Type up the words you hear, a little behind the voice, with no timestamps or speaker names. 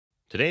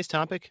Today's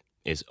topic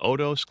is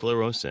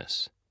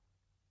otosclerosis.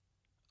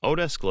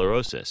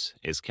 Otosclerosis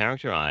is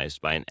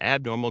characterized by an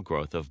abnormal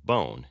growth of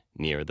bone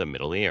near the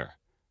middle ear.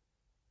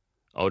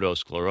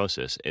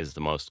 Otosclerosis is the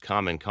most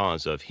common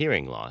cause of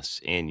hearing loss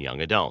in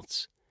young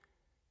adults.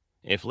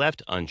 If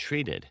left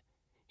untreated,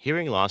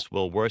 hearing loss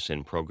will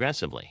worsen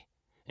progressively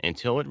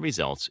until it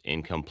results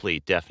in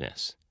complete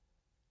deafness.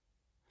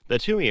 The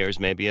two ears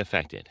may be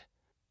affected,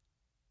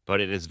 but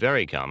it is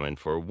very common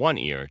for one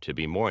ear to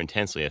be more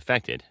intensely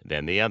affected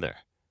than the other.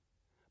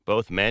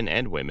 Both men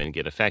and women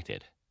get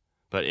affected,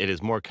 but it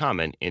is more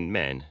common in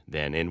men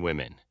than in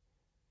women.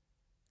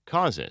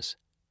 Causes: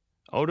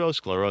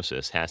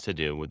 otosclerosis has to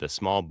do with the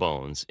small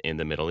bones in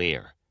the middle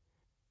ear,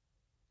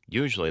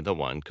 usually the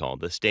one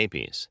called the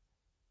stapes.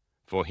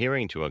 For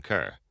hearing to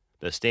occur,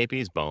 the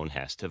stapes bone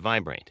has to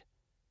vibrate.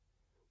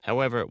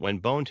 However, when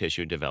bone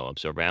tissue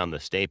develops around the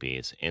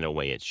stapes in a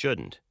way it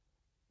shouldn't,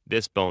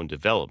 this bone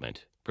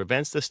development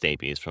prevents the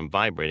stapes from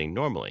vibrating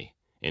normally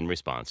in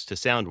response to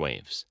sound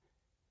waves.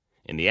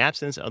 In the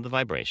absence of the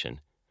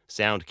vibration,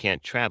 sound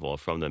can't travel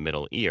from the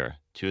middle ear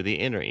to the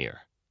inner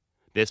ear.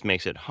 This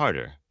makes it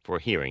harder for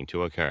hearing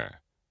to occur.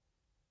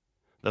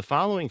 The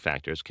following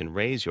factors can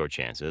raise your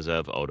chances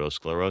of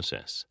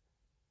otosclerosis.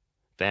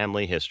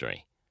 Family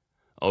history.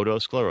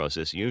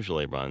 Otosclerosis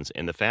usually runs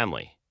in the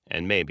family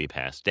and may be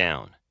passed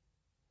down.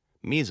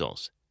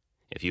 Measles.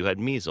 If you had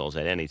measles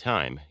at any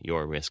time,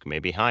 your risk may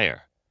be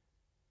higher.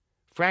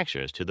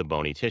 Fractures to the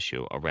bony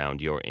tissue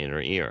around your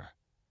inner ear.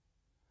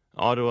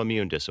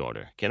 Autoimmune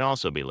disorder can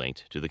also be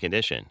linked to the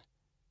condition.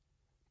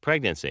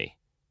 Pregnancy.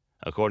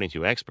 According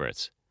to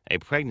experts, a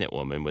pregnant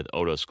woman with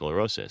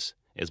otosclerosis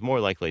is more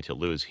likely to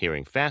lose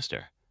hearing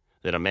faster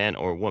than a man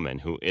or woman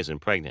who isn't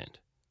pregnant.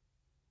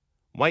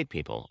 White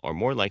people are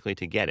more likely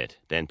to get it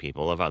than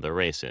people of other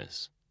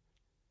races.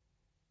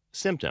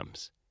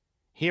 Symptoms: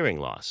 hearing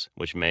loss,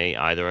 which may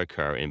either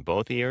occur in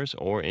both ears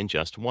or in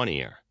just one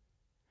ear.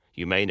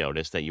 You may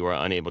notice that you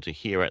are unable to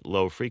hear at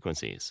low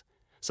frequencies,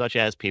 such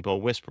as people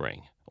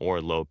whispering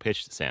or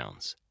low-pitched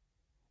sounds.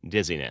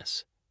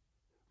 Dizziness,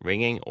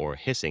 ringing or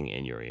hissing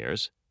in your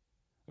ears,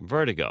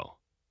 vertigo,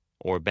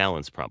 or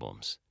balance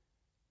problems.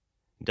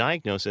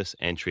 Diagnosis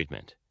and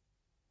treatment.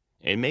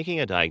 In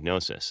making a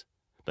diagnosis,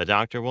 the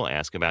doctor will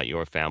ask about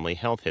your family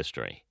health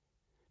history,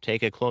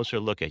 take a closer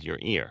look at your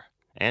ear,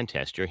 and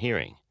test your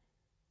hearing.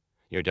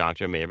 Your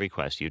doctor may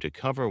request you to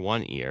cover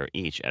one ear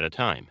each at a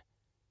time.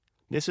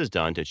 This is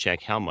done to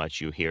check how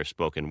much you hear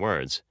spoken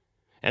words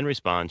and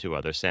respond to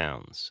other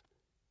sounds.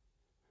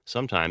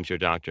 Sometimes your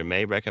doctor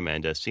may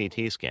recommend a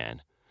CT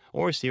scan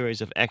or a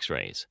series of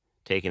X-rays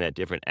taken at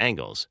different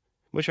angles,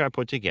 which are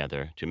put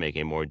together to make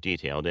a more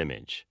detailed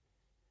image.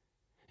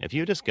 If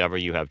you discover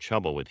you have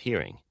trouble with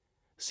hearing,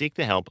 seek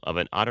the help of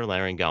an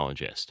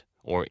otolaryngologist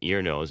or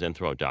ear, nose, and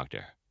throat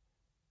doctor.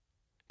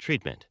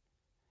 Treatment.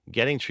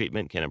 Getting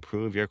treatment can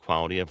improve your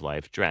quality of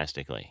life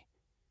drastically.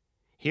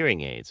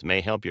 Hearing aids may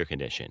help your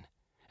condition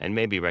and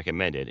may be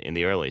recommended in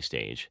the early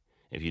stage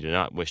if you do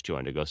not wish to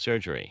undergo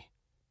surgery.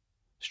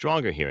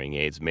 Stronger hearing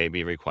aids may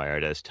be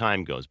required as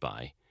time goes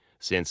by,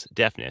 since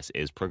deafness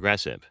is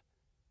progressive.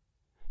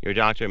 Your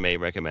doctor may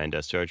recommend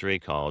a surgery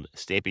called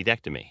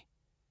stapedectomy.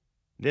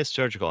 This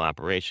surgical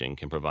operation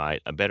can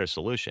provide a better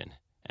solution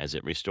as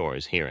it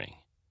restores hearing.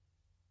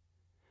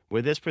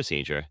 With this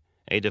procedure,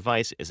 a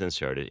device is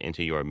inserted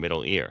into your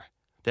middle ear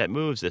that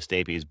moves the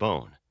stapes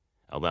bone,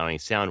 allowing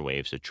sound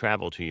waves to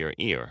travel to your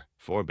ear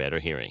for better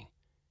hearing.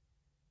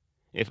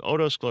 If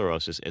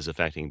otosclerosis is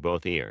affecting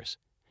both ears,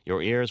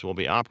 your ears will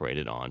be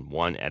operated on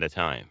one at a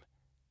time.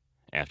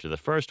 After the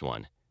first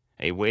one,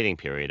 a waiting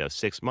period of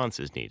 6 months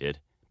is needed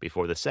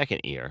before the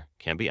second ear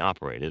can be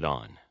operated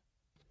on.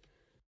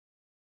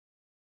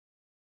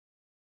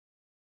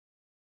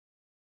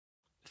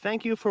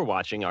 Thank you for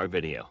watching our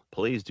video.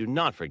 Please do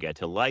not forget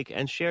to like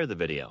and share the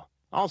video.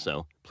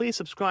 Also, please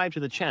subscribe to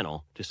the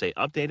channel to stay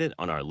updated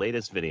on our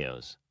latest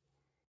videos.